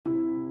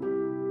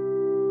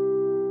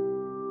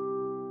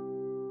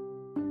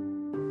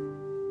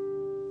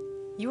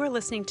You are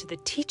listening to the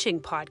teaching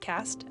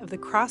podcast of the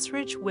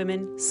Crossridge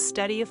Women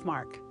Study of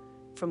Mark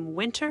from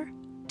winter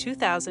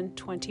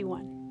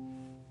 2021.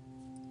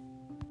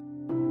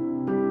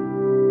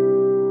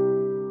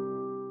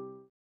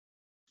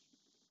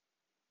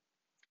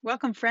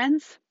 Welcome,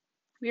 friends.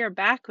 We are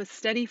back with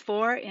Study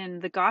 4 in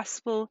the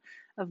Gospel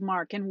of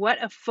Mark, and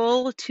what a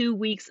full 2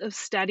 weeks of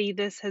study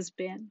this has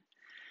been.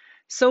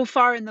 So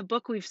far in the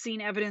book, we've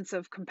seen evidence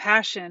of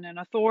compassion and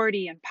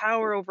authority and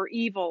power over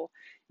evil,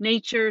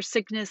 nature,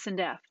 sickness, and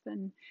death.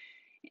 And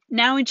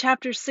now in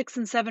chapters 6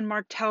 and 7,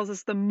 Mark tells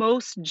us the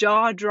most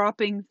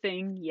jaw-dropping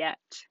thing yet.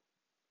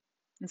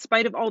 In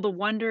spite of all the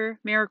wonder,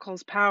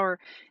 miracles, power,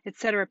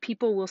 etc.,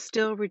 people will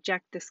still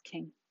reject this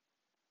king.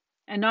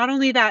 And not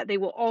only that, they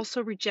will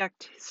also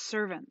reject his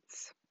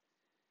servants.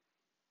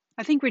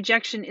 I think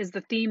rejection is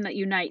the theme that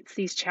unites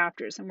these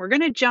chapters, and we're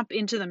going to jump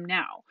into them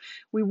now.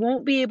 We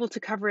won't be able to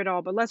cover it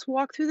all, but let's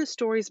walk through the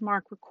stories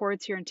Mark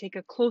records here and take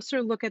a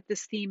closer look at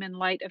this theme in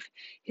light of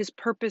his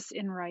purpose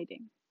in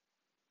writing.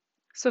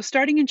 So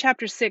starting in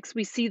chapter 6,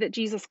 we see that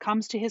Jesus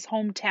comes to his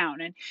hometown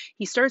and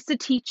he starts to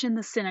teach in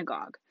the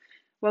synagogue.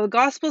 While the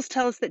Gospels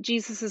tell us that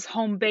Jesus'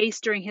 home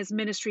base during his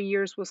ministry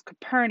years was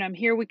Capernaum,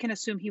 here we can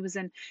assume he was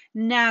in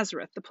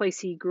Nazareth, the place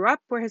he grew up,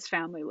 where his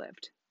family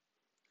lived.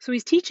 So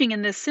he's teaching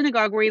in this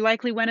synagogue where he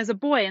likely went as a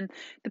boy, and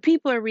the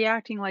people are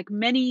reacting like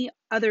many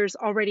others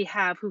already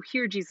have who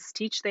hear Jesus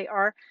teach. They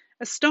are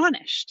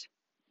astonished.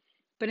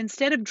 But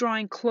instead of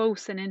drawing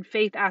close and in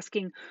faith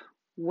asking,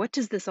 what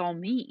does this all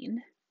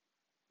mean?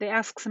 They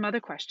ask some other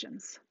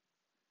questions.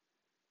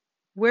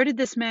 Where did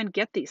this man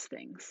get these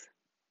things?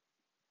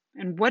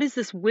 And what is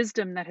this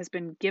wisdom that has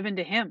been given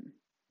to him?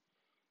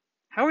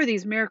 How are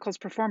these miracles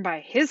performed by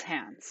his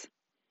hands?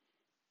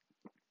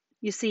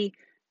 You see,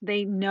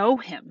 they know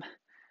him,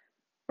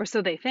 or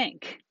so they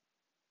think.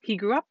 He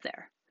grew up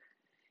there.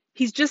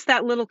 He's just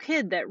that little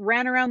kid that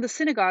ran around the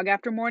synagogue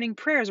after morning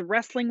prayers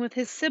wrestling with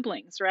his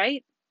siblings,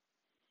 right?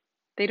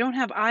 They don't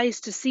have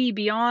eyes to see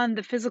beyond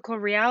the physical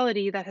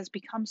reality that has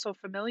become so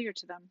familiar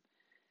to them.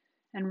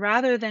 And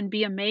rather than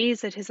be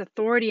amazed at his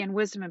authority and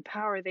wisdom and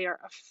power, they are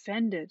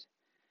offended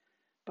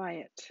by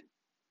it.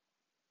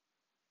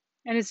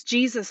 And it's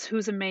Jesus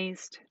who's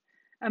amazed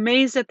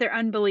at their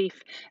unbelief.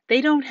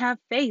 They don't have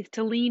faith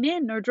to lean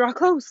in or draw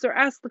close or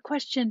ask the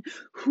question,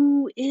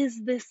 who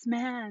is this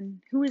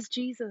man? Who is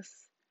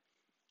Jesus?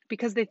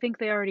 Because they think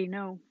they already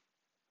know.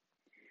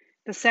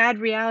 The sad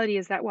reality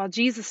is that while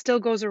Jesus still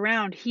goes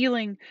around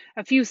healing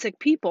a few sick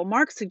people,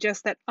 Mark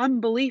suggests that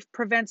unbelief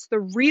prevents the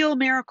real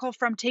miracle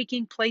from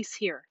taking place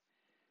here.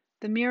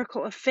 The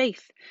miracle of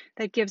faith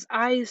that gives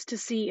eyes to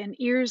see and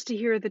ears to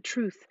hear the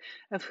truth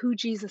of who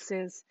Jesus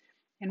is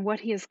and what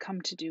he has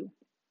come to do.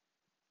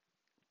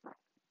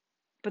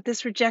 But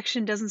this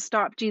rejection doesn't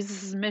stop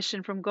Jesus'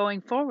 mission from going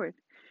forward.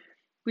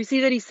 We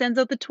see that he sends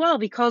out the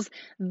 12. He calls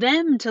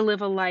them to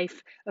live a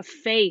life of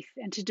faith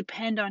and to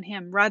depend on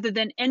him rather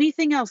than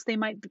anything else they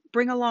might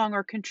bring along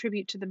or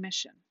contribute to the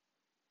mission.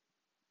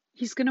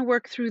 He's going to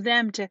work through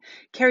them to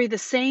carry the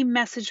same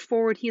message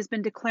forward he has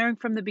been declaring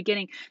from the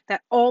beginning,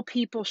 that all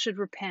people should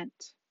repent.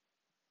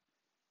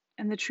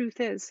 And the truth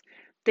is,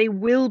 they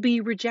will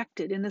be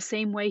rejected in the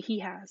same way he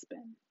has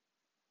been.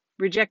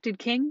 Rejected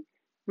king,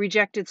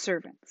 rejected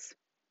servants.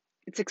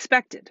 It's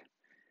expected.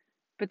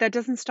 But that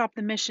doesn't stop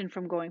the mission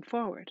from going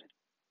forward.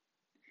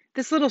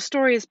 This little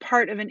story is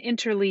part of an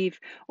interleave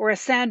or a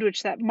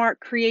sandwich that Mark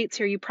creates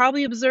here. You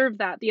probably observed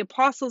that the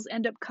apostles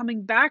end up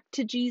coming back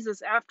to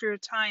Jesus after a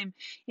time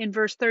in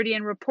verse 30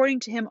 and reporting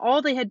to him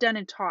all they had done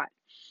and taught.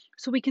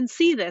 So we can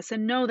see this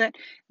and know that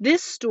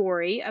this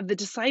story of the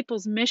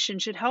disciples' mission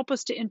should help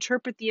us to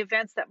interpret the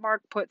events that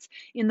Mark puts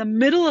in the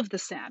middle of the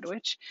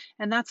sandwich,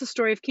 and that's the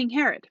story of King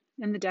Herod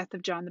and the death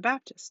of John the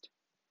Baptist.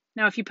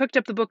 Now, if you picked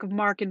up the book of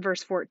Mark in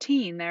verse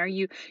 14 there,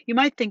 you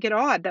might think it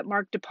odd that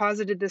Mark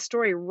deposited this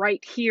story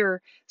right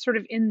here, sort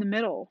of in the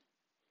middle.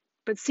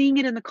 But seeing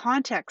it in the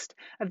context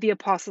of the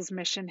apostles'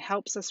 mission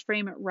helps us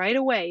frame it right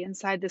away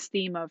inside this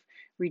theme of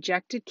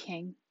rejected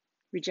king,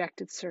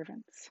 rejected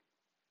servants.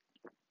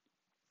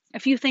 A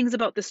few things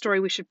about this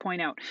story we should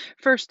point out.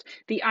 First,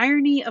 the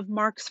irony of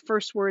Mark's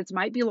first words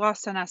might be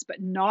lost on us,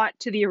 but not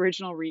to the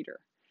original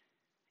reader.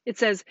 It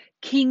says,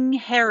 King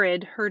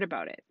Herod heard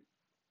about it.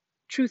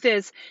 Truth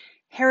is,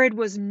 Herod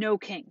was no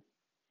king.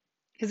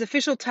 His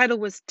official title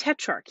was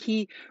Tetrarch.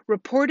 He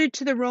reported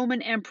to the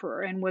Roman emperor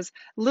and was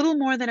little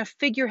more than a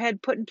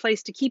figurehead put in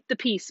place to keep the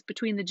peace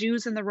between the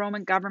Jews and the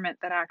Roman government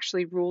that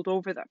actually ruled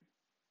over them.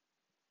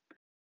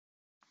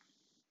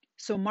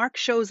 So Mark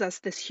shows us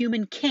this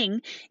human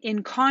king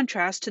in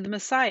contrast to the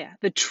Messiah,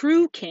 the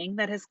true king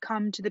that has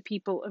come to the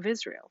people of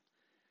Israel.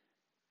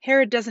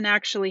 Herod doesn't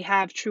actually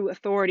have true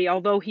authority,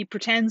 although he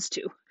pretends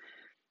to.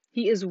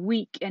 He is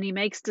weak and he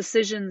makes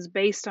decisions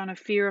based on a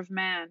fear of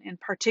man, in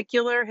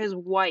particular his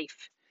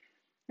wife.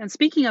 And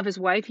speaking of his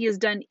wife, he has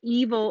done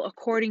evil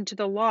according to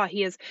the law.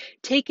 He has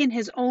taken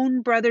his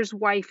own brother's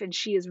wife, and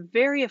she is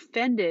very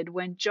offended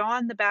when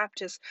John the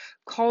Baptist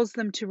calls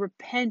them to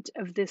repent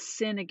of this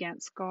sin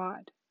against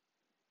God.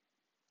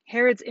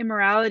 Herod's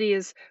immorality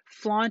is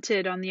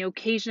flaunted on the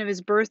occasion of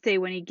his birthday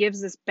when he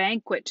gives this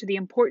banquet to the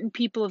important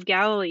people of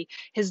Galilee.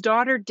 His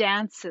daughter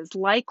dances,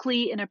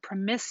 likely in a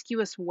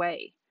promiscuous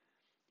way,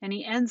 and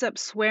he ends up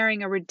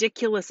swearing a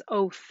ridiculous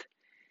oath,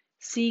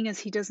 seeing as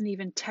he doesn't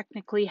even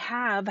technically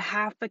have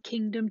half a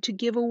kingdom to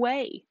give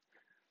away.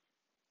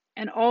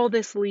 And all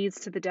this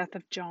leads to the death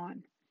of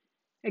John,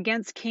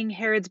 against King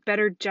Herod's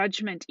better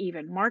judgment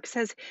even. Mark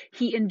says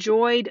he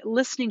enjoyed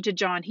listening to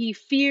John. He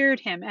feared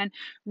him and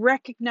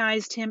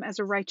recognized him as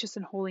a righteous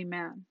and holy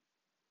man.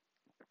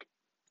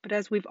 But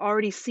as we've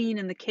already seen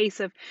in the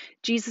case of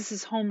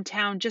Jesus'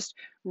 hometown, just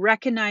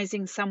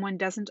recognizing someone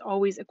doesn't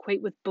always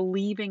equate with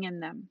believing in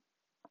them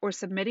or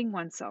submitting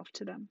oneself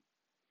to them.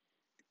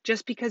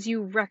 Just because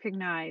you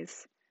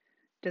recognize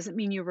doesn't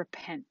mean you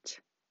repent.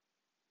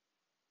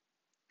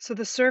 So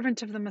the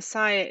servant of the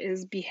Messiah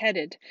is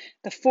beheaded,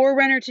 the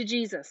forerunner to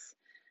Jesus,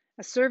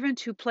 a servant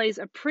who plays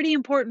a pretty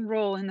important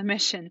role in the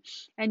mission.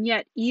 And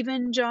yet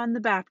even John the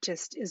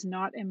Baptist is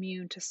not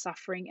immune to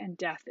suffering and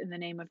death in the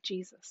name of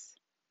Jesus.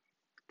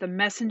 The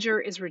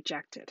messenger is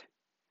rejected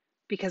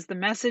because the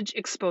message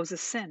exposes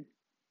sin.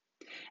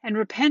 And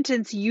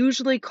repentance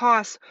usually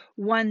costs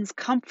one's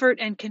comfort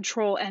and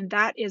control, and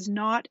that is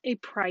not a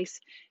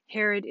price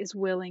Herod is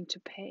willing to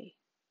pay.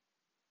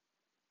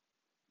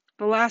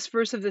 The last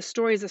verse of this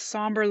story is a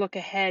somber look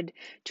ahead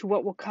to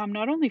what will come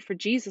not only for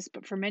Jesus,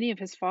 but for many of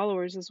his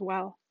followers as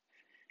well,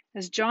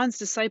 as John's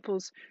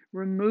disciples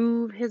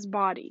remove his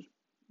body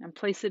and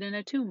place it in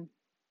a tomb.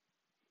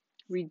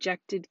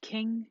 Rejected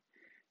king,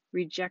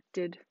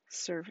 rejected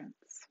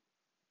servants.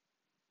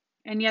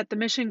 And yet the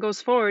mission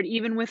goes forward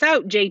even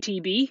without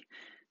JTB.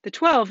 The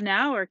 12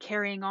 now are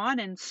carrying on,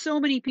 and so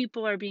many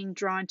people are being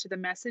drawn to the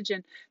message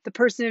and the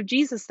person of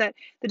Jesus that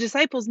the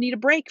disciples need a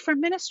break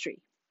from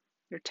ministry.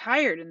 They're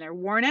tired and they're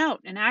worn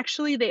out, and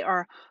actually they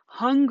are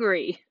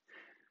hungry.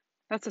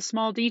 That's a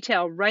small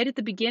detail right at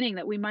the beginning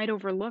that we might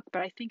overlook,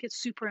 but I think it's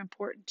super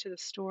important to the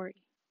story.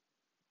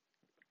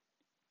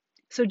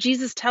 So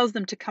Jesus tells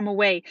them to come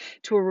away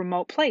to a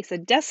remote place, a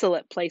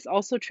desolate place,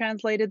 also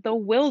translated the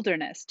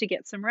wilderness, to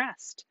get some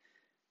rest.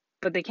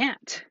 But they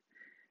can't,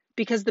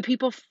 because the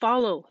people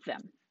follow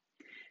them.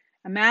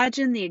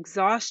 Imagine the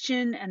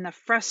exhaustion and the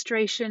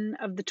frustration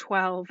of the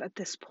 12 at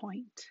this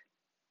point.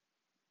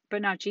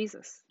 But not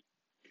Jesus.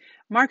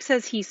 Mark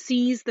says he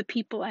sees the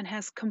people and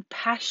has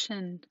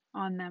compassion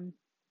on them.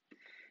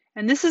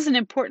 And this is an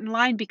important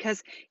line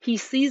because he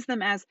sees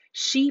them as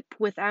sheep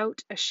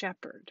without a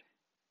shepherd.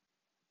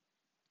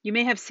 You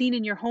may have seen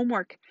in your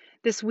homework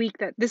this week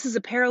that this is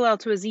a parallel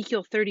to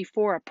Ezekiel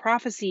 34, a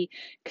prophecy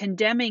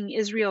condemning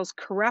Israel's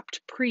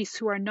corrupt priests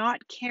who are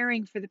not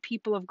caring for the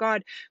people of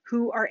God,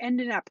 who are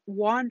ending up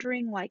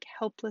wandering like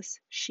helpless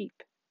sheep.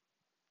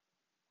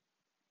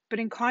 But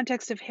in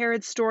context of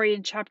Herod's story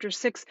in chapter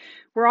 6,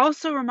 we're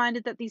also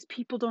reminded that these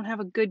people don't have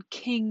a good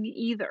king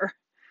either.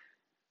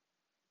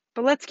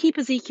 But let's keep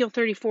Ezekiel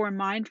 34 in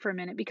mind for a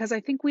minute, because I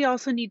think we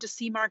also need to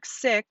see Mark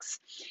 6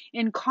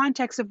 in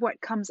context of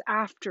what comes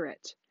after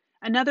it.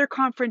 Another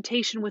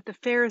confrontation with the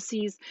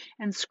Pharisees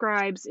and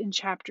scribes in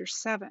chapter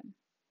 7.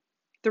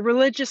 The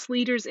religious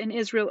leaders in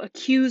Israel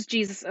accuse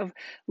Jesus of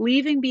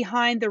leaving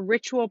behind the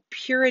ritual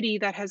purity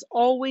that has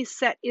always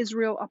set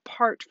Israel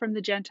apart from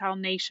the Gentile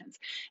nations.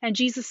 And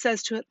Jesus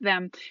says to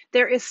them,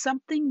 there is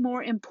something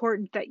more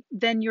important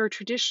than your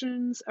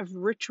traditions of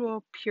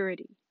ritual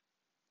purity.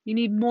 You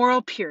need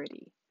moral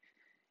purity.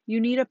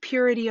 You need a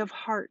purity of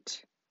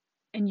heart,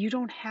 and you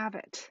don't have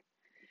it.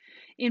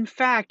 In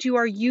fact, you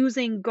are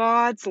using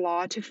God's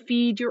law to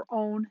feed your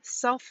own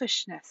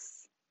selfishness.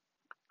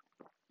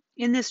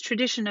 In this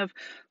tradition of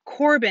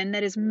Corban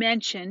that is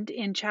mentioned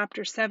in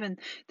chapter 7,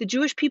 the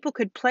Jewish people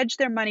could pledge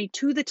their money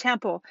to the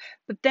temple,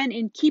 but then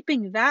in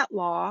keeping that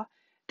law,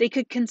 they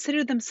could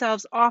consider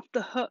themselves off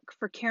the hook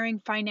for caring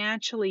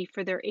financially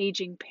for their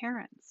aging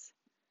parents.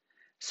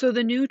 So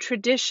the new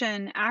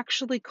tradition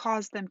actually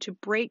caused them to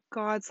break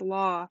God's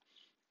law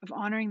of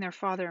honoring their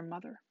father and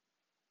mother.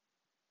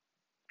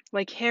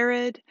 Like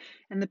Herod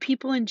and the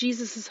people in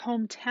Jesus'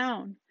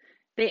 hometown,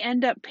 they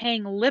end up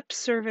paying lip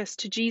service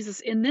to Jesus,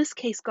 in this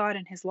case, God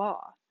and his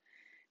law,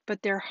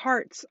 but their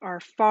hearts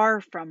are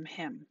far from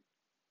him.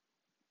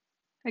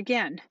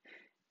 Again,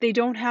 they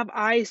don't have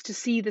eyes to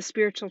see the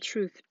spiritual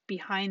truth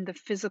behind the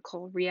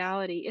physical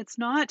reality. It's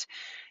not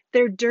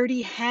their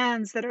dirty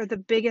hands that are the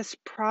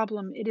biggest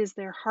problem. It is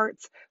their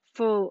hearts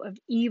full of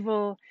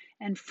evil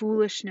and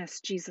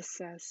foolishness, Jesus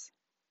says.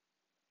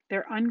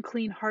 Their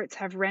unclean hearts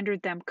have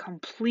rendered them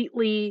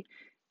completely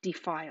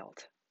defiled.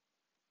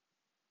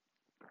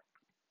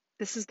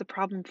 This is the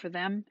problem for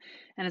them,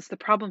 and it's the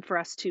problem for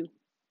us too.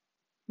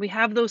 We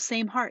have those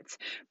same hearts,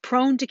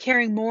 prone to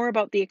caring more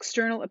about the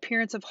external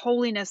appearance of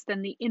holiness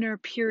than the inner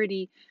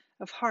purity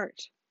of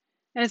heart.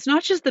 And it's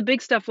not just the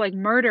big stuff like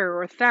murder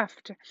or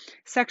theft,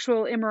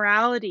 sexual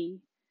immorality,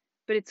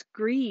 but it's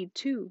greed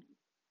too.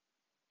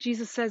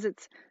 Jesus says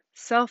it's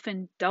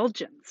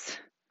self-indulgence.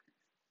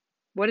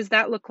 What does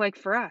that look like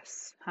for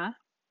us, huh?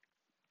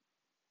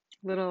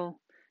 Little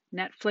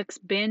Netflix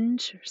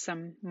binge, or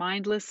some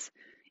mindless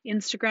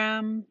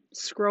Instagram,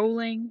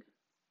 scrolling?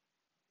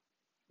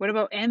 What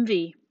about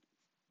envy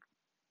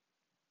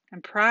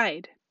and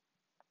pride?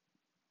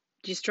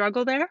 Do you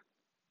struggle there?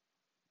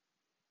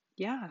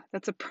 Yeah,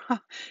 that's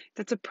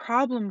a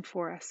problem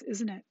for us,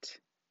 isn't it?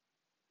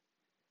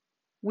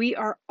 We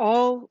are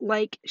all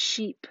like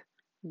sheep,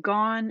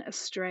 gone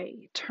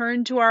astray,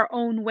 turned to our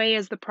own way,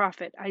 as the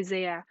prophet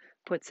Isaiah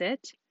puts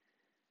it.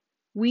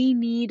 We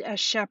need a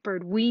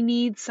shepherd. We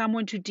need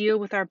someone to deal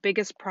with our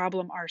biggest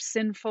problem, our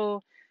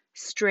sinful,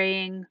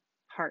 straying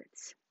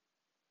hearts.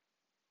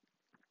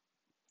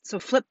 So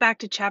flip back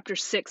to chapter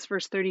 6,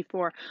 verse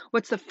 34.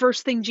 What's the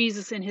first thing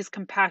Jesus in his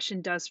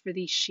compassion does for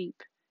these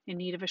sheep in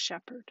need of a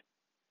shepherd?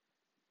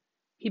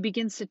 He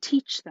begins to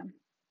teach them.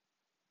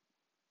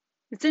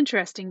 It's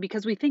interesting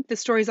because we think the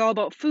story is all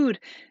about food,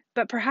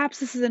 but perhaps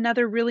this is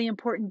another really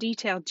important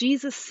detail.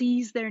 Jesus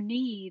sees their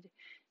need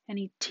and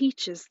he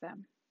teaches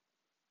them.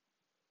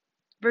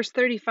 Verse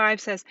 35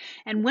 says,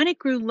 "And when it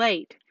grew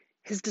late,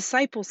 his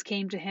disciples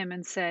came to him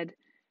and said,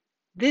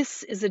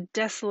 'This is a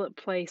desolate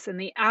place, and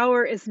the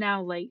hour is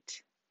now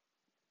late.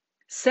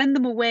 Send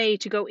them away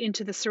to go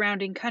into the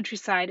surrounding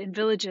countryside and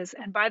villages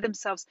and buy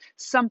themselves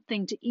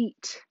something to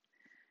eat.'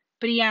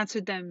 But he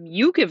answered them,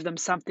 'You give them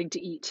something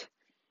to eat.'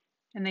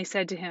 And they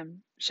said to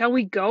him, 'Shall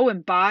we go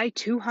and buy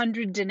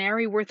 200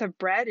 denarii worth of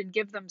bread and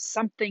give them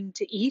something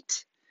to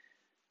eat?'"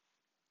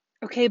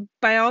 Okay,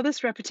 by all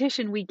this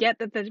repetition, we get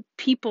that the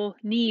people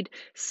need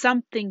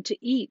something to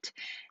eat.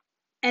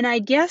 And I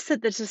guess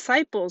that the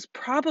disciples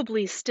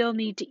probably still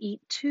need to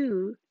eat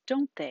too,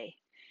 don't they?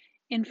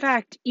 In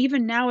fact,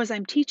 even now as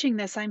I'm teaching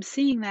this, I'm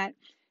seeing that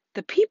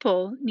the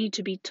people need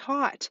to be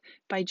taught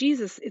by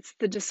Jesus. It's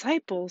the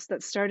disciples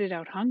that started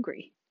out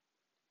hungry.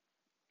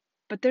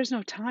 But there's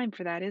no time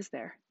for that, is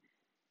there?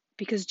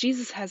 Because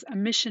Jesus has a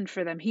mission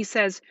for them. He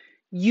says,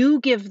 "You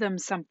give them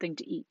something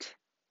to eat."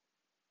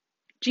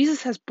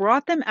 Jesus has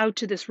brought them out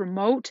to this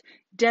remote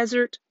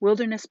desert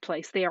wilderness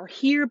place. They are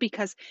here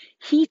because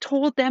he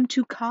told them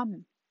to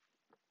come.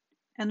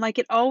 And like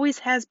it always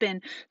has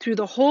been through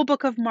the whole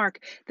book of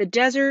Mark, the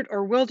desert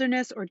or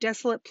wilderness or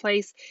desolate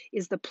place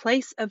is the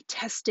place of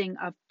testing,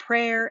 of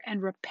prayer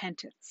and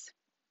repentance.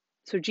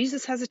 So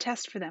Jesus has a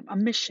test for them, a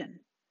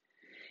mission.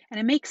 And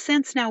it makes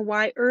sense now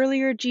why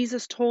earlier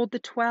Jesus told the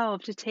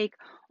 12 to take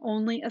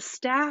only a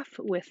staff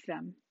with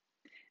them.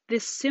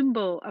 This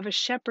symbol of a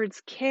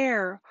shepherd's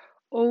care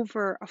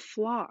over a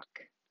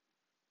flock.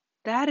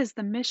 That is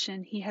the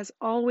mission he has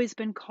always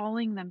been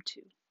calling them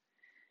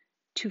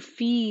to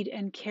feed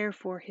and care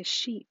for his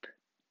sheep.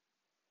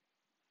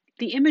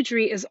 The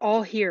imagery is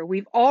all here.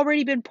 We've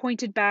already been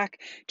pointed back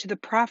to the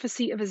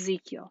prophecy of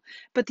Ezekiel,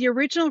 but the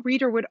original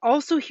reader would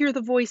also hear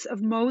the voice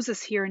of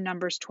Moses here in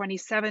Numbers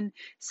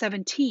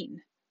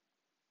 27:17.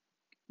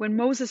 When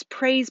Moses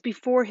prays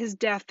before his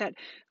death that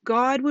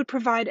God would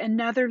provide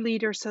another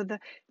leader so the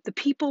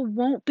people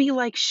won't be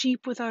like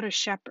sheep without a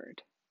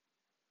shepherd.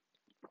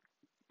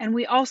 And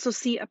we also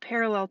see a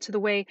parallel to the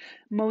way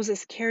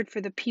Moses cared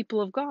for the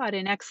people of God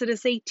in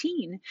Exodus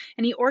 18.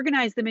 And he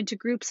organized them into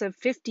groups of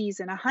 50s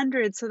and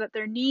 100s so that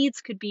their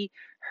needs could be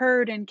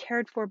heard and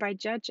cared for by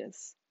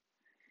judges.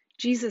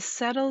 Jesus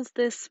settles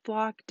this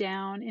flock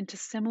down into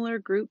similar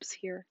groups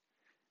here.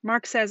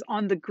 Mark says,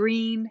 on the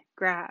green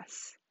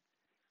grass.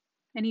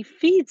 And he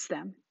feeds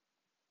them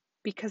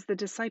because the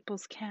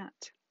disciples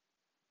can't.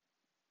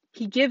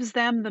 He gives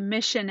them the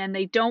mission and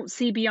they don't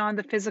see beyond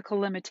the physical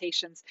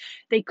limitations.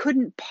 They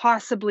couldn't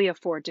possibly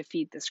afford to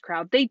feed this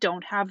crowd. They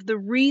don't have the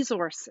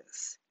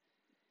resources.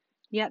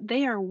 Yet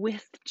they are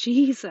with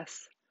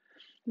Jesus.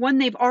 One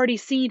they've already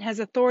seen has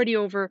authority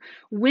over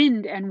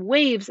wind and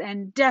waves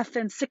and death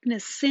and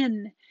sickness,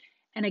 sin.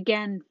 And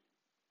again,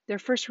 their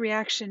first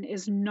reaction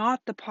is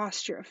not the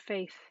posture of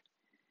faith.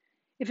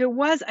 If it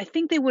was, I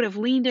think they would have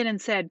leaned in and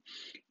said,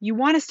 "You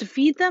want us to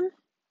feed them?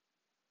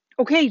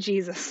 Okay,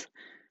 Jesus,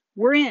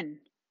 we're in.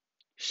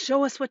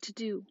 Show us what to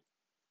do."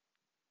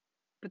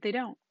 But they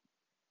don't.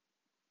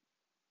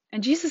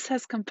 And Jesus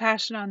has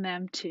compassion on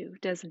them too,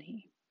 doesn't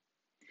he?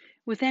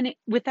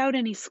 Without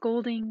any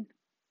scolding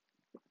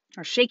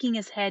or shaking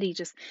his head, he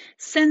just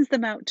sends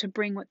them out to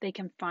bring what they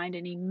can find,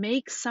 and he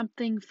makes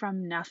something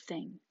from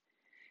nothing.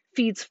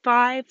 Feeds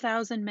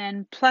 5,000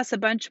 men plus a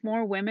bunch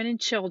more women and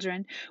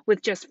children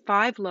with just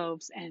 5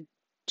 loaves and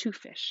 2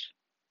 fish.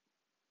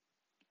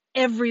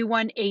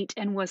 Everyone ate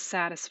and was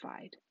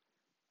satisfied,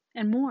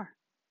 and more.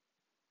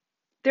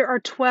 There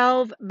are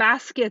 12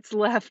 baskets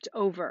left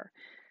over,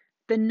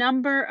 the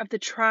number of the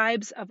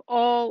tribes of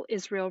all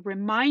Israel,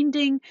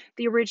 reminding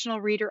the original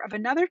reader of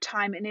another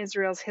time in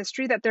Israel's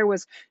history that there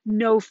was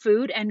no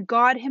food and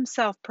God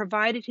himself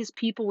provided his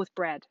people with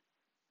bread.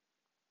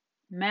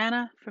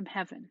 Manna from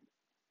heaven.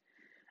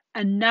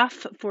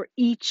 Enough for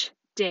each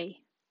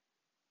day.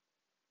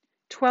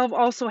 12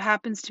 also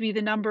happens to be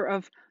the number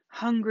of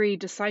hungry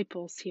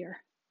disciples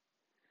here.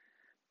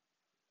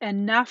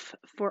 Enough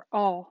for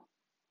all.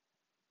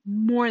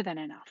 More than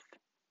enough.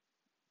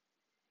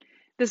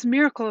 This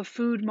miracle of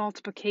food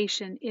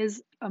multiplication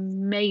is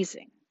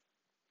amazing.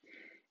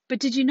 But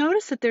did you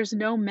notice that there's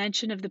no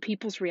mention of the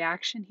people's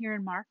reaction here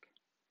in Mark?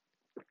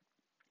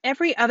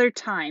 Every other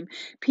time,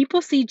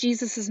 people see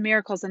Jesus'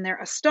 miracles and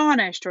they're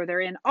astonished or they're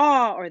in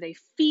awe or they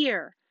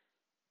fear,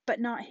 but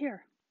not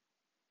here.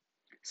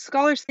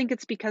 Scholars think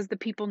it's because the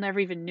people never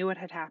even knew it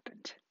had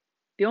happened.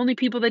 The only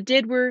people that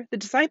did were the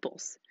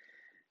disciples.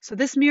 So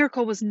this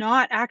miracle was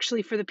not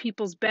actually for the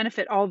people's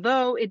benefit,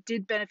 although it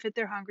did benefit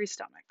their hungry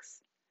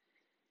stomachs.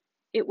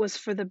 It was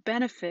for the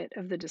benefit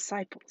of the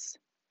disciples.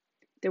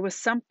 There was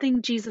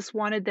something Jesus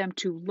wanted them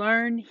to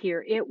learn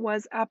here. It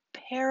was a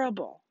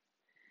parable.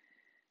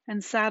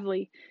 And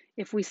sadly,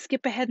 if we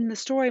skip ahead in the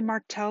story,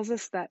 Mark tells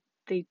us that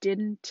they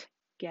didn't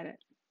get it.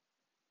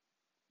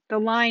 The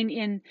line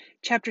in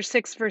chapter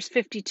 6, verse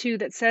 52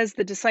 that says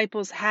the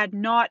disciples had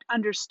not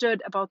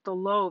understood about the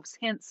loaves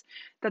hints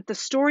that the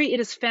story it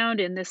is found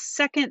in, this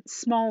second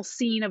small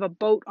scene of a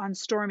boat on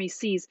stormy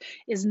seas,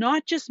 is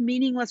not just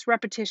meaningless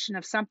repetition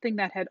of something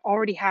that had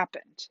already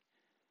happened,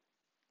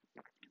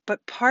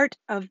 but part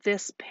of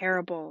this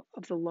parable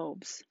of the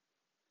loaves.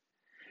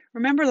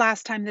 Remember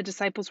last time the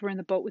disciples were in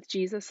the boat with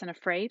Jesus and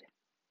afraid?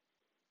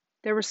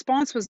 Their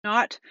response was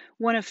not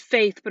one of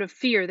faith, but of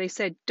fear. They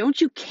said,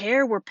 "Don't you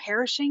care we're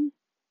perishing?"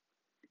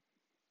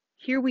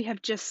 Here we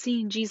have just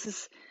seen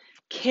Jesus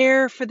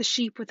care for the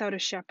sheep without a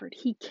shepherd.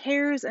 He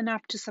cares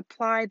enough to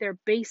supply their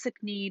basic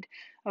need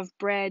of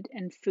bread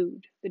and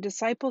food. The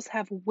disciples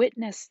have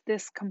witnessed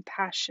this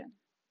compassion.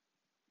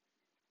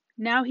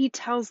 Now he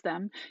tells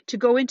them to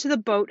go into the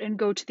boat and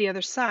go to the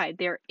other side.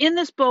 They're in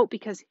this boat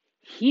because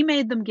he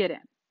made them get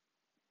in.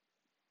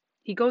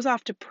 He goes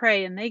off to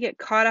pray and they get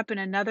caught up in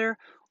another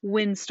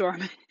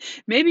windstorm.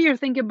 Maybe you're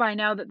thinking by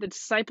now that the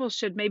disciples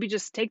should maybe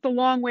just take the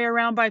long way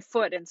around by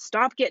foot and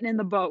stop getting in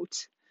the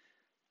boat.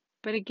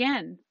 But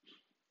again,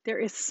 there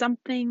is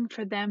something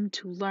for them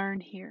to learn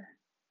here.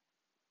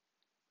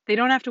 They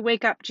don't have to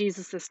wake up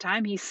Jesus this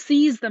time. He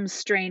sees them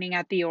straining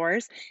at the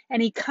oars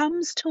and he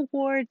comes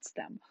towards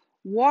them,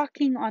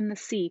 walking on the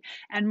sea.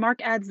 And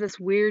Mark adds this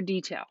weird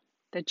detail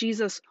that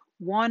Jesus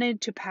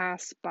wanted to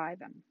pass by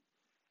them.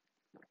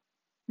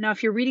 Now,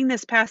 if you're reading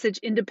this passage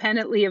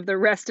independently of the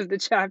rest of the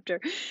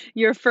chapter,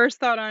 your first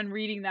thought on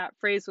reading that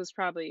phrase was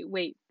probably,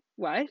 wait,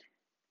 what?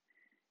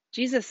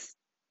 Jesus,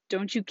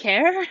 don't you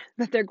care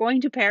that they're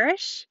going to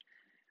perish?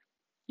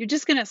 You're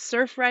just going to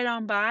surf right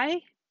on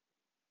by?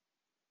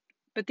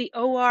 But the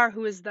OR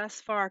who is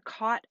thus far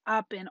caught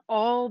up in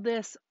all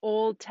this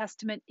Old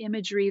Testament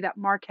imagery that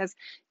Mark has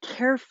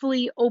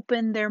carefully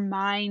opened their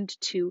mind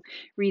to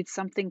reads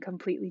something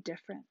completely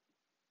different.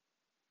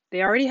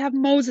 They already have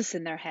Moses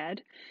in their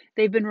head.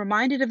 They've been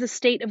reminded of the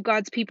state of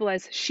God's people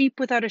as sheep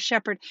without a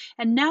shepherd.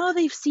 And now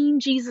they've seen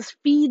Jesus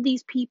feed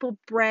these people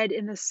bread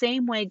in the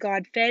same way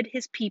God fed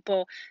his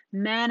people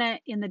manna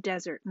in the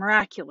desert,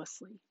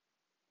 miraculously.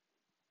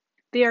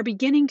 They are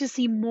beginning to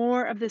see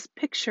more of this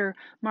picture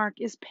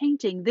Mark is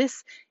painting.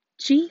 This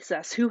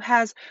Jesus who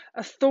has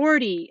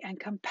authority and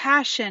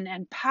compassion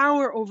and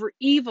power over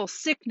evil,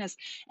 sickness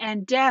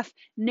and death,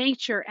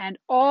 nature and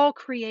all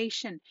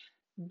creation.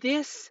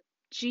 This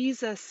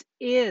Jesus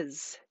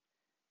is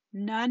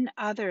none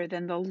other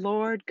than the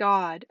Lord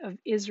God of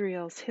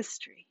Israel's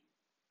history.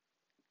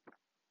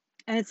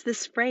 And it's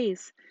this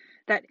phrase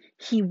that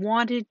he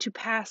wanted to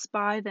pass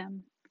by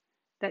them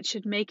that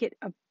should make it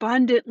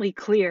abundantly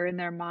clear in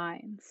their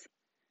minds.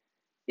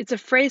 It's a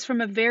phrase from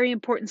a very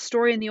important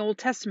story in the Old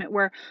Testament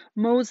where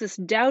Moses,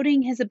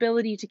 doubting his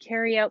ability to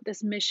carry out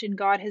this mission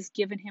God has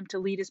given him to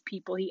lead his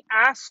people, he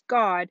asked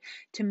God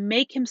to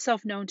make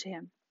himself known to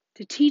him,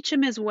 to teach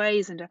him his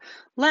ways, and to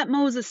let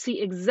Moses see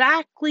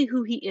exactly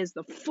who he is,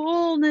 the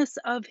fullness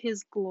of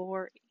his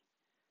glory.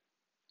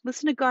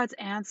 Listen to God's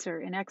answer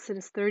in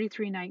Exodus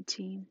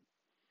 33:19.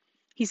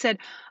 He said,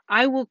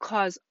 "I will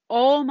cause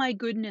all my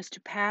goodness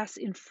to pass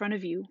in front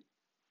of you.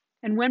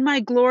 And when my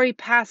glory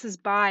passes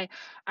by,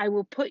 I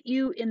will put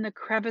you in the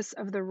crevice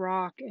of the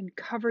rock and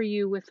cover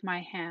you with my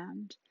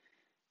hand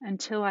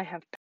until I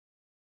have."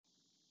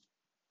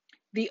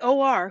 The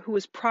OR, who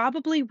was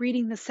probably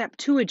reading the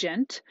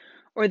Septuagint,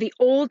 or the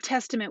Old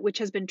Testament, which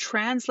has been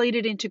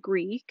translated into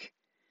Greek,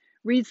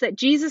 reads that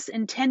Jesus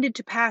intended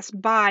to pass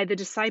by the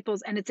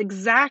disciples, and it's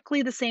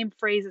exactly the same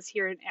phrase as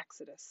here in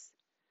Exodus.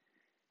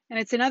 And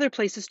it's in other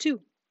places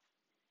too.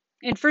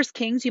 In 1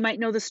 Kings, you might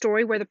know the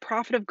story where the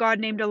prophet of God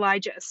named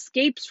Elijah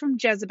escapes from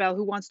Jezebel,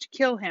 who wants to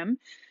kill him,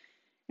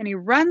 and he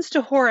runs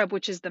to Horeb,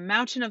 which is the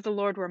mountain of the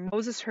Lord where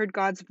Moses heard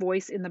God's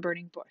voice in the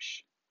burning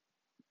bush.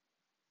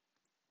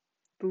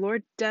 The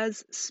Lord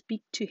does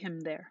speak to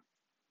him there.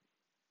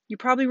 You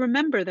probably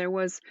remember there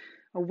was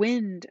a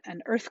wind,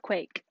 an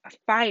earthquake, a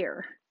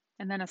fire,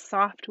 and then a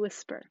soft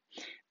whisper.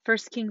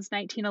 1 Kings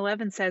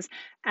 19:11 says,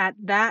 "At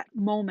that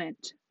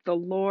moment the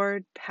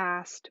Lord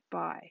passed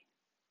by."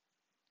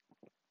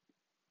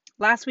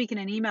 Last week in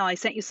an email, I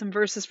sent you some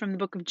verses from the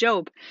book of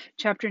Job,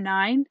 chapter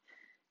 9,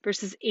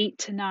 verses 8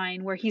 to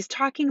 9, where he's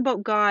talking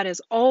about God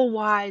as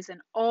all-wise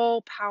and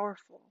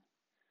all-powerful.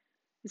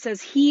 It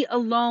says, "He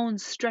alone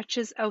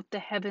stretches out the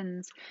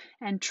heavens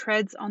and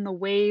treads on the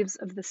waves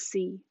of the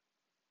sea.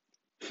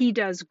 He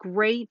does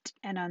great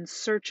and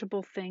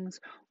unsearchable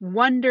things,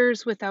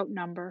 wonders without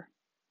number.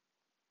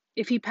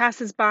 If he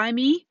passes by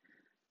me,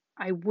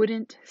 I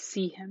wouldn't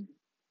see him.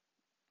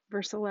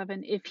 Verse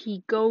 11, if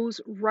he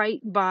goes right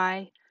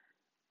by,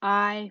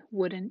 I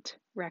wouldn't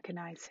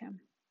recognize him.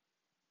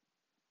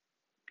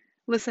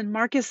 Listen,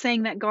 Mark is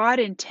saying that God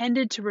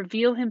intended to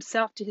reveal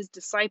himself to his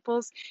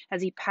disciples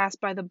as he passed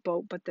by the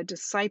boat, but the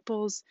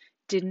disciples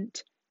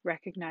didn't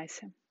recognize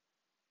him.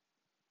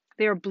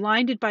 They are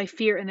blinded by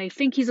fear and they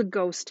think he's a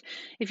ghost.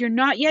 If you're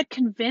not yet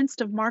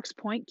convinced of Mark's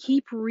point,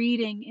 keep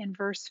reading in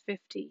verse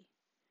 50.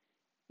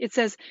 It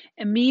says,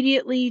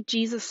 immediately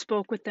Jesus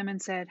spoke with them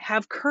and said,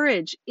 have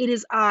courage, it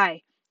is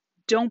I.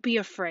 Don't be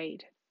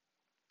afraid.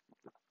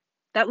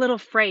 That little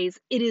phrase,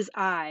 it is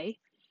I,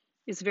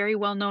 is very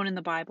well known in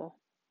the Bible.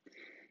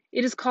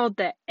 It is called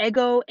the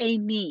ego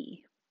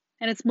eimi,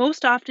 and it's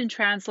most often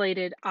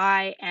translated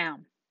I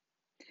am.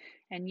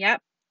 And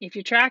yep, if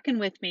you're tracking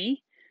with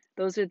me,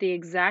 those are the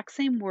exact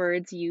same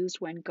words used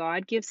when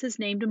God gives his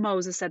name to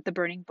Moses at the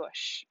burning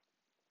bush.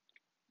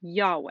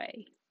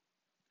 Yahweh,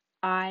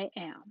 I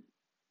am.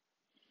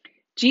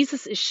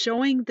 Jesus is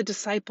showing the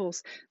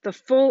disciples the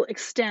full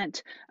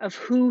extent of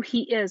who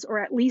he is, or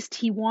at least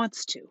he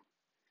wants to.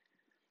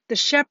 The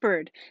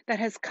shepherd that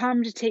has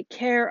come to take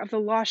care of the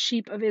lost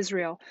sheep of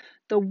Israel,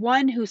 the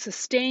one who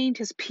sustained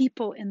his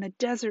people in the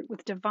desert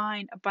with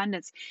divine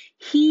abundance.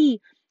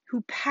 He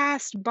who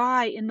passed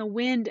by in the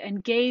wind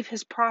and gave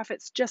his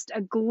prophets just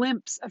a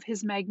glimpse of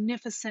his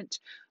magnificent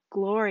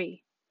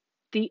glory.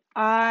 The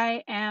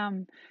I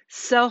am,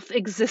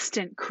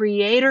 self-existent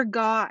creator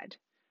God.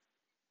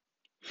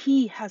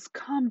 He has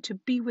come to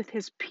be with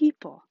his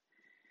people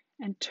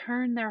and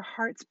turn their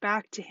hearts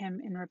back to him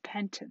in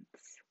repentance.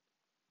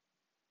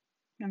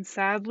 And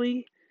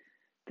sadly,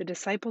 the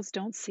disciples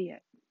don't see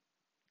it.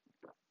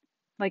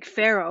 Like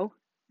Pharaoh,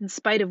 in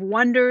spite of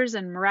wonders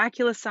and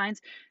miraculous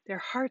signs, their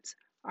hearts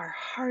are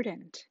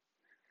hardened.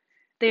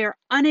 They are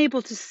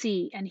unable to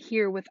see and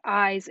hear with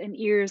eyes and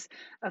ears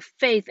of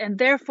faith, and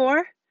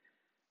therefore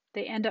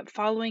they end up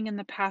following in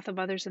the path of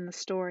others in the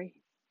story.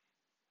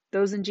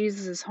 Those in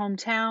Jesus'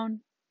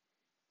 hometown,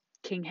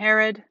 King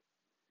Herod,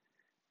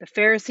 the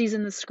Pharisees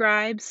and the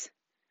scribes.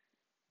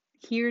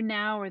 Here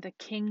now are the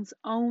king's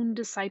own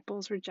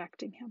disciples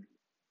rejecting him,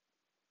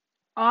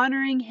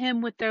 honoring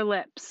him with their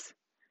lips,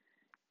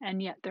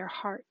 and yet their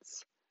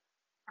hearts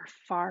are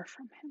far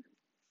from him.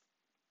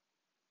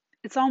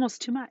 It's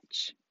almost too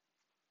much.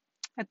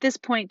 At this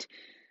point,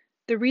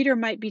 the reader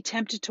might be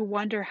tempted to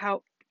wonder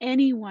how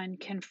anyone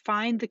can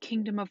find the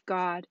kingdom of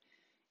God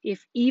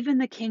if even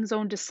the king's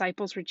own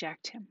disciples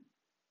reject him.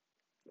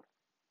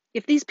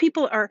 If these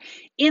people are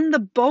in the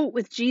boat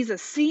with Jesus,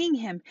 seeing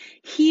him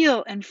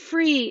heal and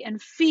free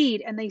and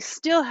feed, and they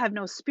still have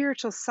no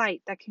spiritual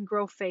sight that can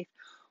grow faith,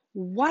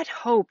 what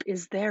hope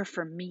is there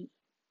for me?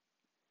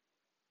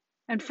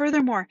 And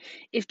furthermore,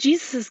 if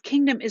Jesus'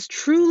 kingdom is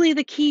truly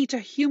the key to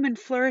human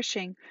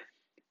flourishing,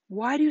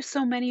 why do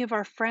so many of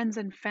our friends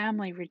and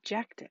family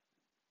reject it?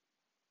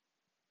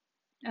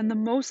 And the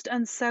most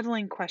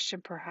unsettling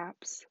question,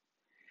 perhaps,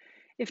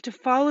 if to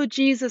follow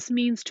Jesus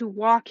means to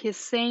walk his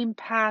same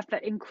path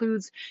that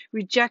includes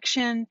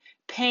rejection,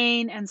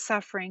 pain, and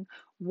suffering,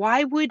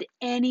 why would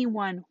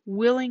anyone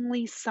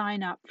willingly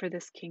sign up for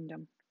this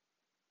kingdom?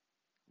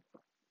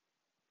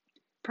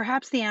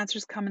 Perhaps the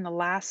answers come in the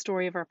last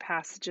story of our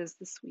passages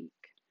this week.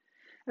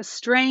 A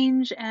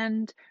strange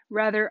and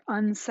rather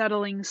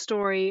unsettling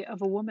story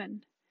of a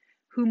woman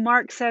who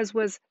Mark says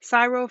was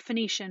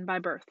Syro-Phoenician by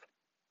birth.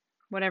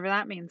 Whatever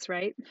that means,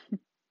 right?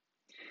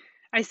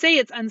 I say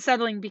it's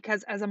unsettling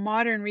because as a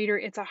modern reader,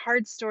 it's a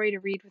hard story to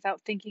read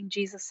without thinking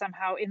Jesus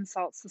somehow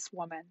insults this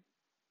woman.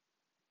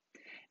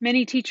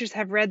 Many teachers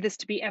have read this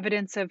to be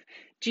evidence of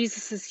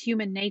Jesus'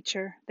 human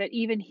nature, that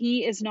even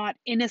he is not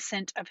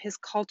innocent of his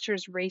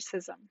culture's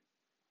racism,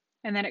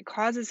 and that it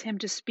causes him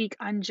to speak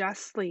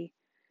unjustly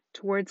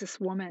towards this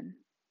woman.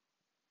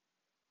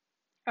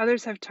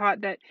 Others have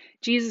taught that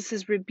Jesus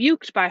is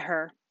rebuked by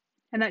her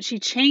and that she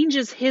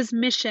changes his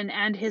mission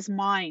and his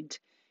mind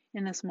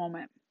in this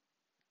moment.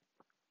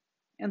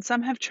 And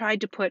some have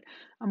tried to put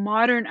a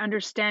modern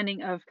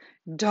understanding of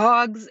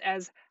dogs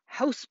as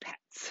house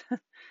pets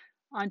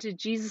onto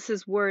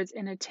Jesus' words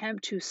in an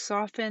attempt to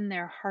soften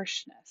their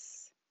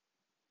harshness.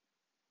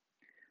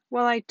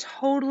 While I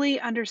totally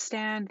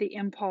understand the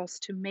impulse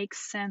to make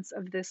sense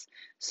of this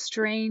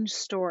strange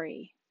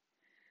story,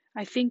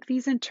 I think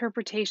these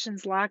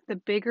interpretations lack the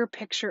bigger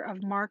picture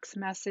of Mark's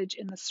message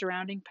in the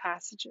surrounding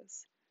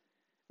passages,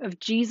 of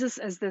Jesus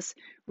as this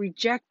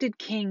rejected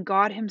king,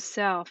 God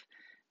himself,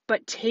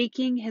 but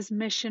taking his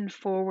mission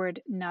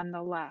forward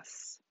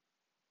nonetheless.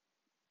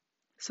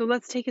 So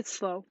let's take it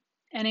slow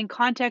and in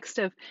context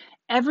of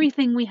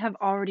everything we have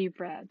already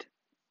read.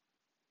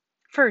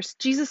 First,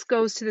 Jesus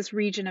goes to this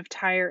region of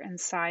Tyre and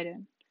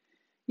Sidon.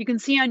 You can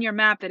see on your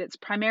map that it's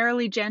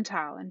primarily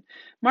Gentile, and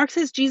Mark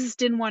says Jesus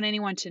didn't want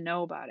anyone to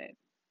know about it.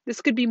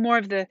 This could be more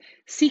of the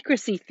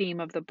secrecy theme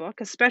of the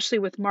book, especially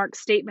with Mark's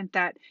statement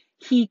that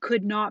he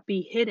could not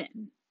be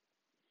hidden.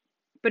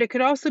 But it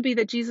could also be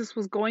that Jesus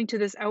was going to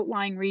this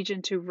outlying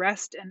region to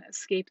rest and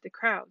escape the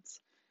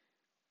crowds.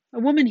 A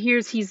woman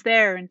hears he's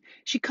there and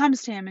she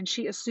comes to him and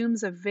she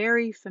assumes a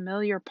very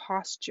familiar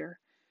posture,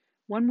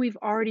 one we've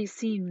already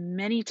seen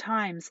many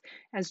times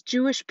as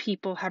Jewish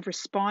people have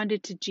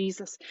responded to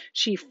Jesus.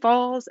 She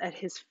falls at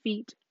his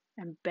feet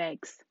and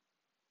begs.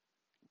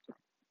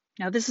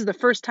 Now, this is the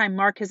first time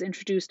Mark has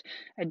introduced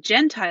a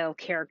Gentile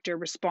character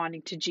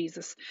responding to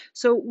Jesus,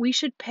 so we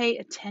should pay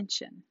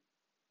attention.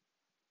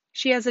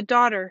 She has a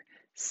daughter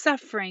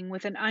suffering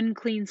with an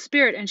unclean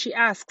spirit, and she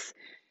asks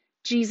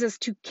Jesus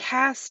to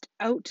cast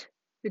out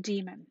the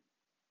demon.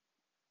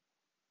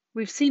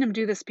 We've seen him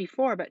do this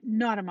before, but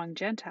not among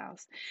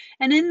Gentiles.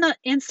 And in the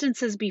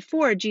instances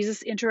before,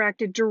 Jesus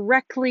interacted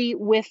directly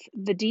with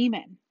the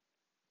demon.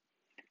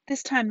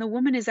 This time, the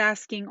woman is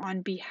asking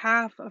on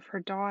behalf of her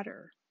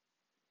daughter.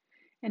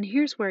 And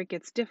here's where it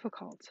gets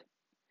difficult.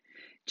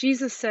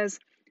 Jesus says,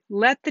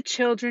 "Let the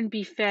children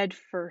be fed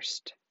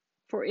first,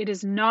 for it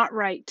is not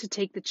right to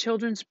take the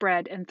children's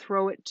bread and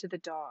throw it to the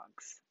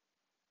dogs."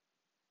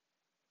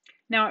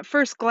 Now, at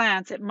first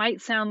glance, it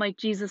might sound like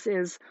Jesus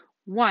is,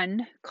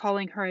 1,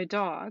 calling her a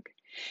dog,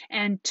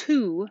 and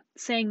 2,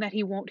 saying that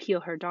he won't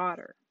heal her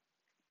daughter.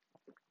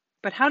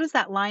 But how does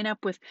that line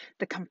up with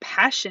the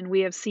compassion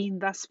we have seen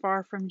thus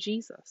far from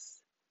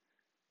Jesus?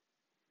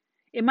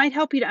 It might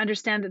help you to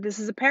understand that this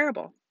is a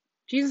parable.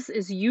 Jesus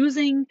is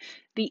using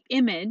the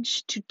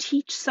image to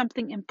teach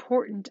something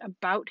important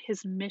about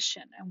his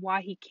mission and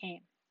why he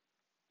came.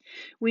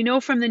 We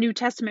know from the New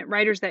Testament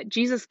writers that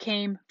Jesus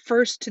came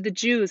first to the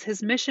Jews.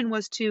 His mission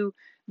was to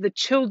the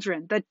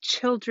children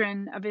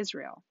of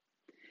Israel.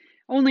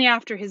 Only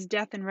after his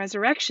death and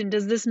resurrection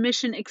does this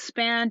mission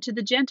expand to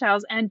the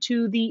Gentiles and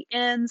to the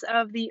ends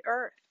of the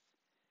earth.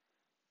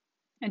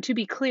 And to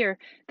be clear,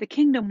 the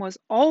kingdom was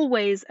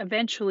always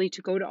eventually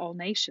to go to all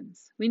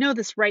nations. We know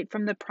this right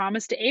from the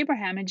promise to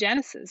Abraham in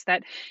Genesis,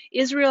 that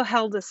Israel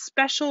held a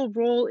special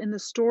role in the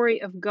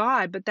story of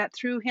God, but that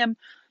through him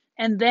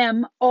and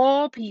them,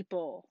 all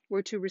people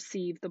were to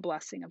receive the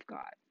blessing of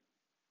God.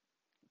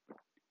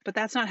 But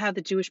that's not how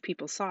the Jewish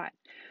people saw it.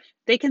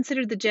 They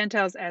considered the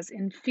Gentiles as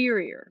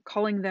inferior.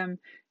 Calling them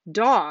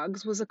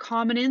dogs was a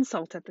common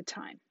insult at the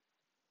time.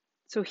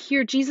 So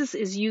here Jesus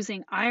is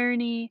using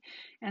irony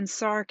and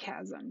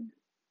sarcasm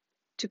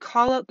to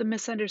call out the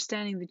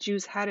misunderstanding the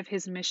Jews had of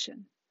his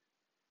mission,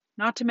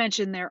 not to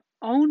mention their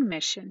own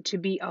mission to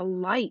be a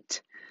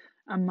light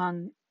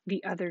among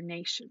the other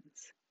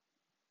nations.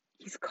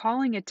 He's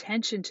calling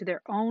attention to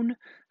their own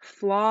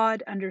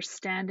flawed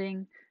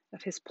understanding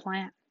of his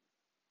plan.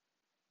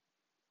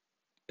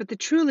 But the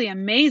truly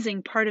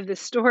amazing part of this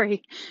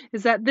story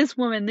is that this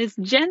woman, this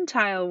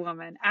Gentile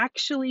woman,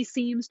 actually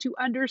seems to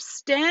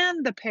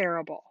understand the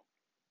parable.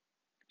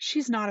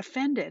 She's not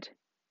offended.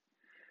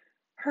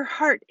 Her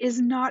heart is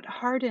not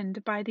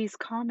hardened by these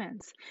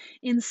comments.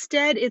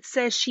 Instead, it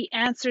says she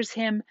answers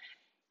him,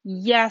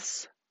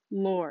 "Yes,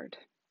 Lord."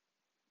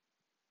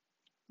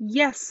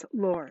 Yes,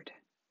 Lord.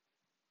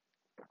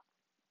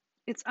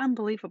 It's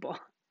unbelievable.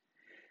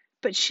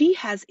 But she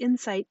has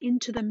insight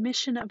into the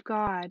mission of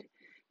God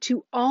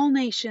to all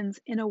nations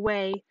in a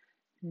way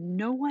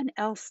no one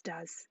else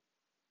does.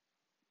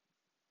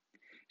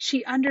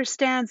 She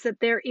understands that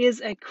there is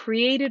a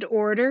created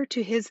order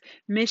to his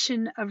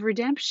mission of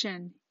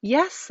redemption.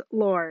 Yes,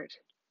 Lord.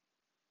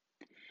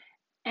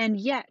 And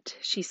yet,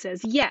 she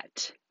says,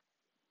 yet,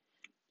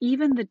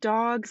 even the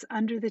dogs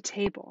under the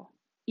table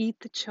eat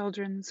the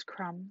children's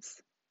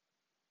crumbs.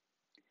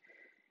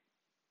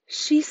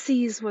 She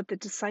sees what the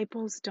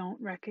disciples don't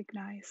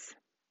recognize.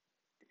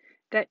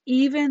 That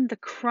even the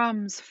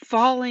crumbs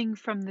falling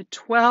from the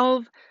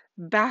 12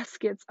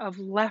 baskets of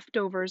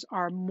leftovers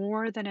are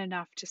more than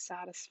enough to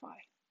satisfy.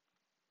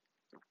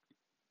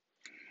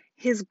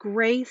 His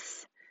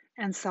grace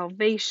and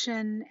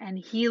salvation and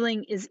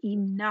healing is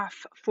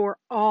enough for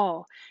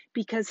all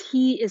because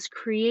he is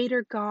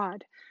Creator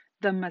God,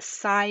 the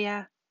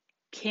Messiah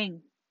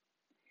King.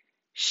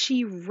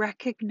 She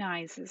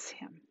recognizes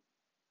him.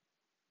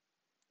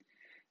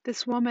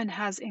 This woman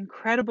has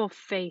incredible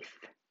faith.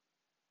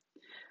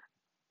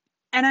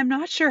 And I'm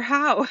not sure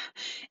how,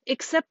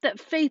 except that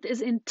faith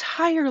is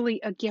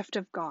entirely a gift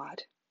of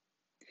God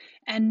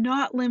and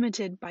not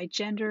limited by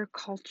gender,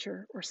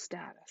 culture, or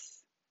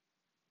status.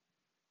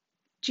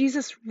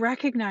 Jesus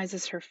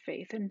recognizes her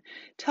faith and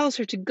tells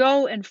her to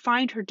go and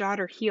find her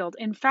daughter healed.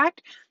 In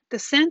fact, the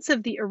sense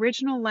of the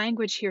original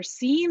language here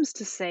seems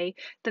to say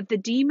that the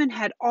demon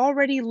had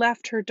already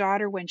left her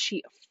daughter when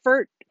she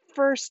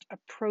first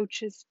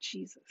approaches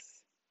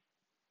Jesus.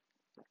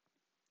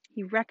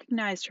 He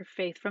recognized her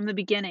faith from the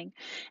beginning,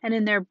 and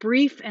in their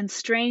brief and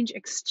strange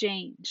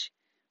exchange,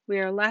 we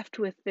are left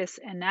with this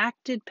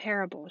enacted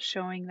parable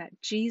showing that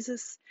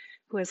Jesus,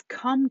 who has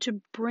come to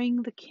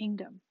bring the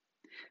kingdom,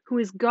 who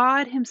is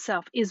God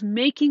himself, is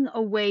making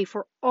a way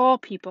for all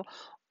people,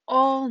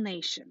 all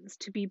nations,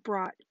 to be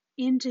brought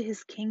into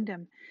his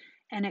kingdom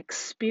and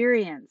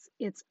experience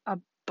its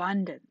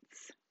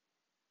abundance.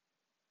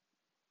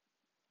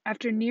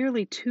 After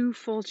nearly 2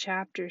 full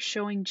chapters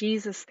showing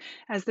Jesus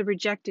as the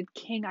rejected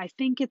king, I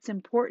think it's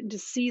important to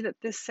see that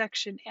this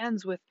section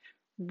ends with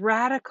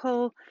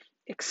radical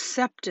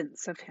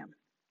acceptance of him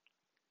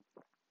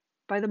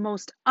by the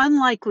most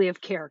unlikely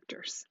of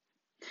characters.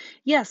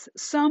 Yes,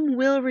 some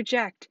will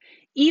reject,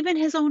 even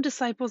his own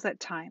disciples at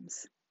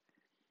times,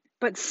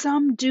 but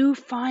some do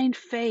find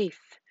faith.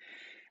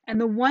 And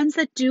the ones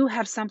that do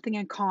have something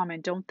in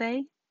common, don't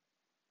they?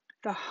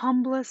 The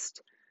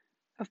humblest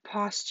of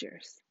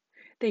postures.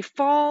 They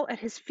fall at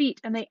his feet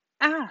and they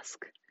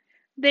ask.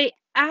 They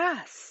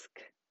ask.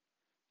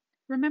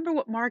 Remember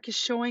what Mark is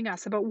showing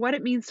us about what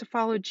it means to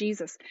follow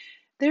Jesus.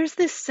 There's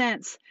this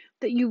sense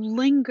that you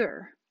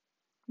linger,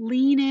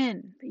 lean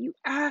in, that you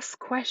ask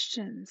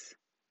questions,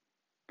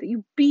 that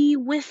you be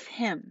with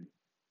him.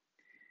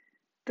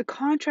 The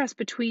contrast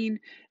between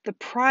the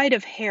pride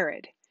of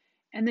Herod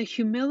and the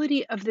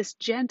humility of this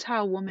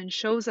Gentile woman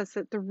shows us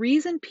that the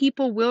reason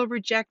people will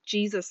reject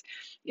Jesus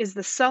is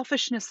the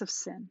selfishness of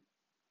sin.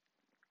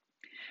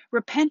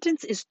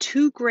 Repentance is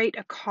too great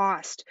a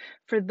cost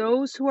for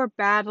those who are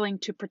battling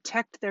to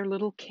protect their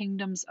little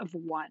kingdoms of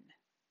one.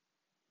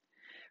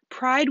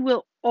 Pride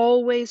will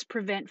always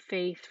prevent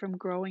faith from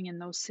growing in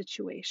those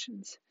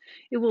situations.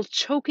 It will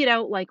choke it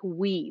out like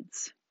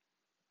weeds.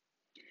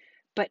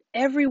 But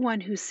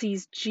everyone who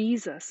sees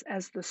Jesus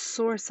as the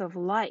source of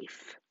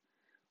life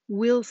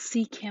will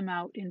seek him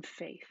out in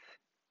faith.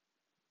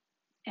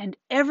 And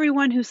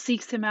everyone who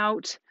seeks him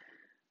out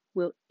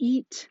will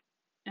eat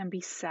and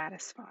be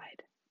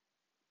satisfied.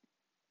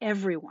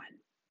 Everyone.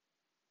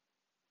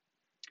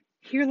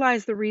 Here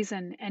lies the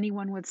reason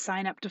anyone would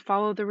sign up to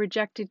follow the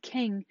rejected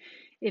king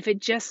if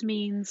it just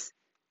means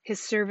his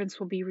servants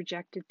will be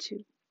rejected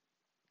too.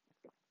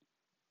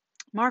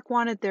 Mark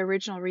wanted the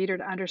original reader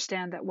to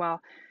understand that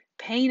while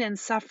pain and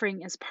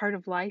suffering is part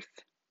of life,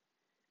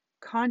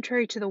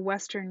 contrary to the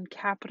Western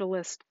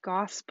capitalist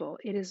gospel,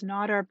 it is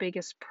not our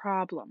biggest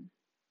problem.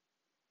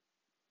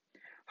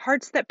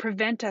 Hearts that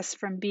prevent us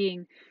from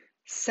being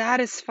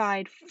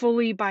satisfied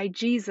fully by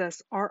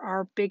Jesus are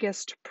our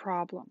biggest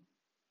problem.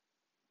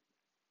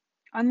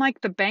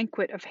 Unlike the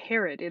banquet of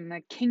Herod in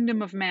the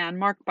kingdom of man,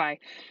 marked by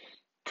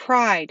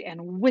pride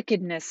and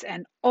wickedness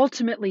and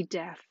ultimately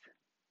death,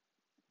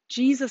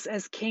 Jesus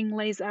as king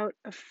lays out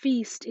a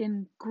feast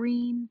in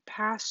green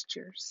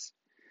pastures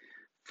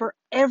for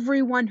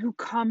everyone who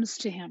comes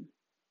to him.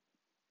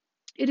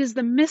 It is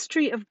the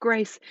mystery of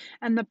grace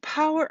and the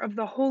power of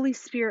the Holy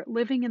Spirit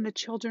living in the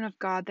children of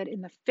God that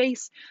in the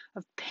face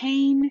of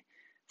pain,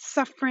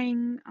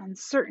 suffering,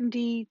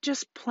 uncertainty,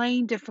 just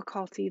plain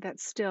difficulty, that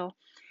still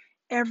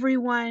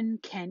everyone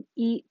can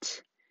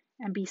eat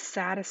and be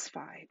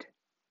satisfied.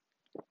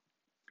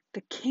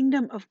 The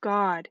kingdom of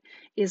God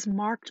is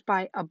marked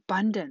by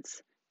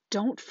abundance.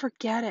 Don't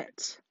forget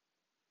it.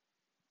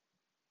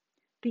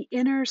 The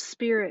inner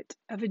spirit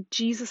of a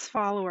Jesus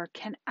follower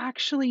can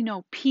actually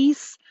know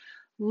peace,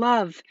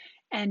 love,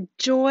 and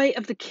joy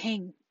of the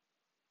King,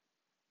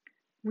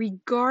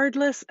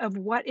 regardless of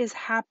what is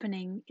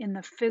happening in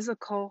the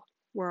physical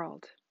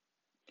world.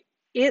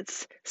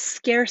 Its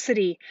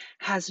scarcity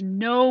has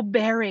no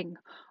bearing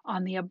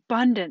on the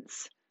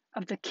abundance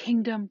of the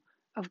kingdom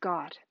of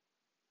God.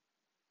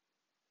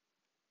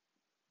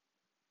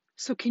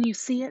 So can you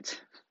see it?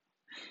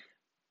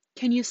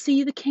 Can you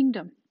see the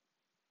kingdom?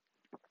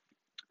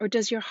 Or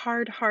does your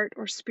hard heart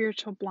or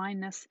spiritual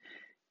blindness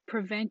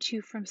prevent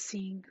you from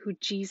seeing who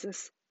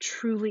Jesus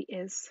truly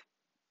is?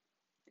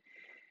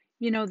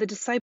 You know, the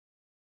disciples.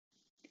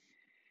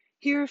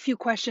 Here are a few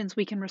questions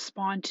we can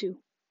respond to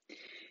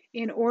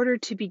in order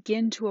to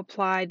begin to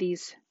apply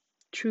these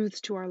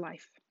truths to our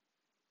life.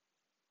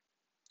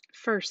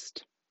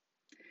 First,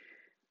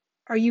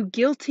 are you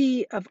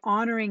guilty of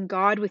honoring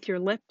God with your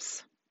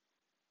lips?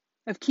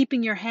 Of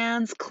keeping your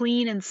hands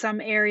clean in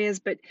some areas,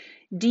 but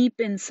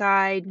deep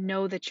inside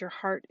know that your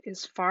heart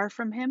is far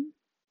from Him?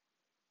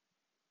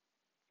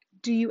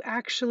 Do you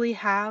actually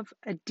have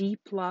a deep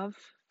love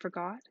for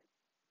God?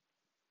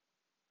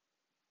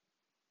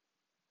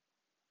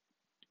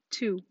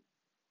 2,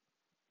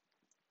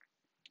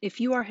 if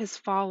you are His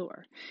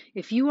follower,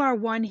 if you are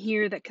one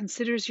here that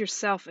considers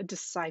yourself a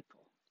disciple,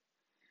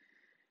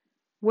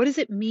 what does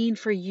it mean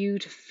for you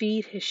to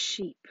feed His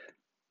sheep?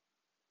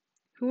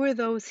 Who are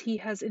those He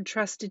has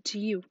entrusted to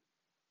you?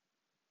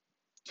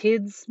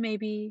 Kids,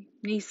 maybe,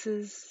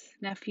 nieces,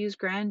 nephews,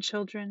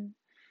 grandchildren,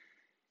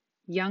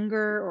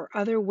 younger or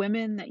other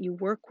women that you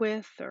work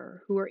with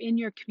or who are in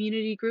your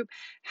community group.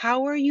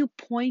 How are you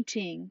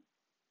pointing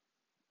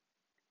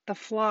the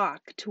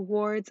flock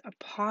towards a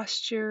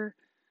posture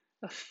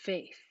of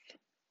faith?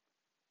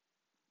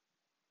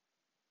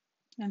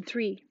 And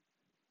 3,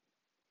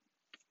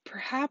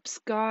 perhaps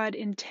God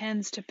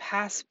intends to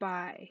pass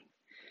by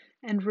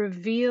and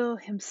reveal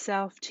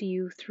Himself to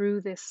you through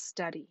this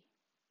study.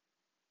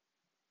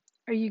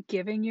 Are you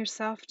giving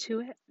yourself to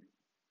it?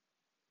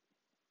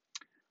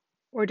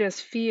 Or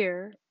does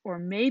fear, or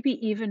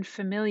maybe even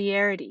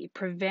familiarity,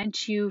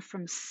 prevent you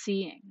from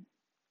seeing?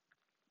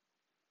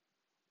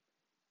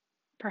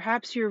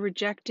 Perhaps you're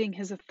rejecting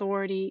His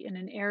authority in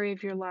an area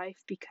of your life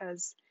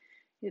because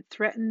it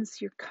threatens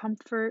your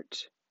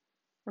comfort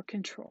or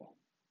control.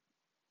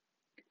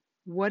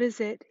 What is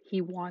it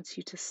He wants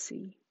you to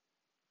see?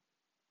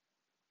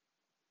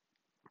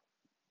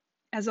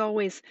 As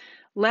always,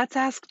 let's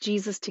ask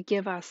Jesus to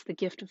give us the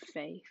gift of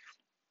faith,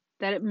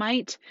 that it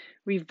might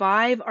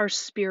revive our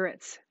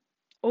spirits,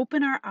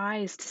 open our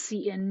eyes to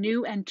see in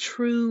new and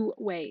true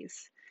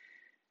ways,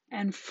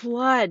 and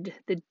flood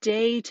the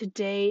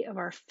day-to-day of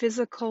our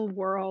physical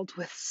world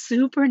with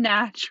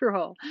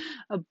supernatural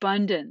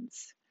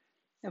abundance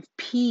of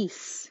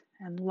peace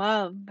and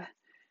love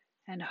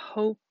and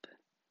hope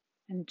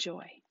and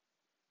joy.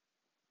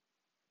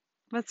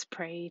 Let's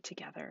pray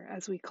together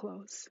as we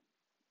close.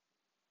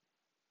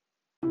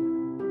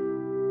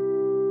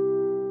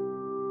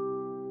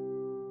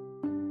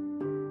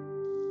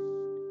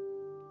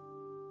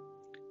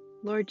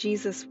 Lord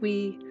Jesus,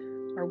 we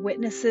are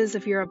witnesses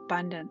of your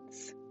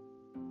abundance.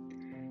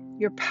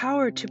 Your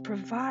power to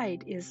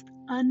provide is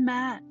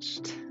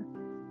unmatched.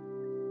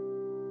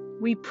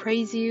 We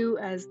praise you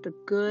as the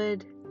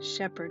good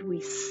shepherd.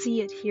 We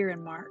see it here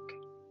in Mark.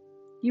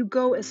 You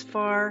go as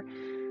far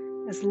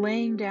as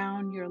laying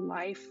down your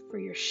life for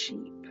your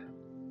sheep.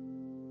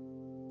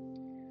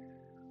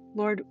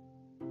 Lord,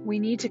 we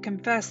need to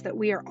confess that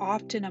we are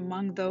often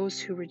among those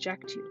who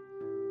reject you.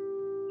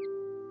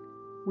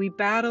 We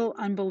battle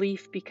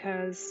unbelief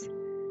because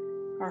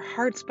our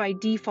hearts by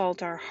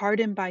default are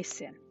hardened by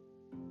sin.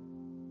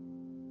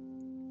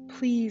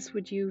 Please,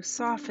 would you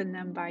soften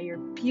them by your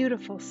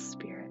beautiful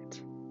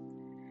Spirit?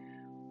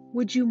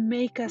 Would you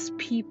make us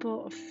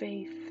people of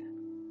faith?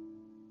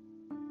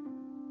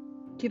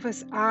 Give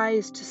us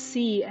eyes to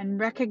see and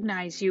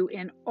recognize you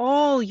in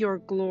all your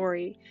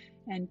glory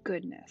and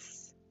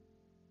goodness.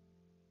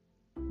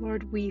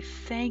 Lord, we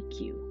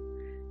thank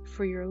you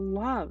for your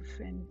love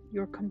and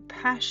your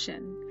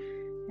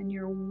compassion and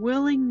your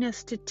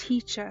willingness to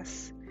teach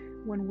us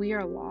when we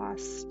are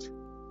lost.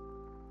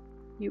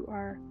 You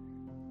are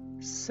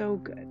so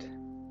good.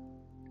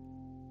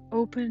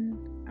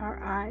 Open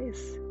our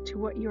eyes to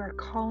what you are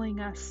calling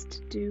us to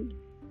do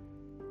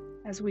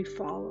as we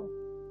follow.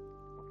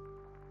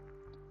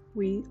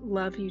 We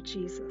love you,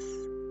 Jesus.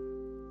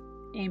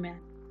 Amen.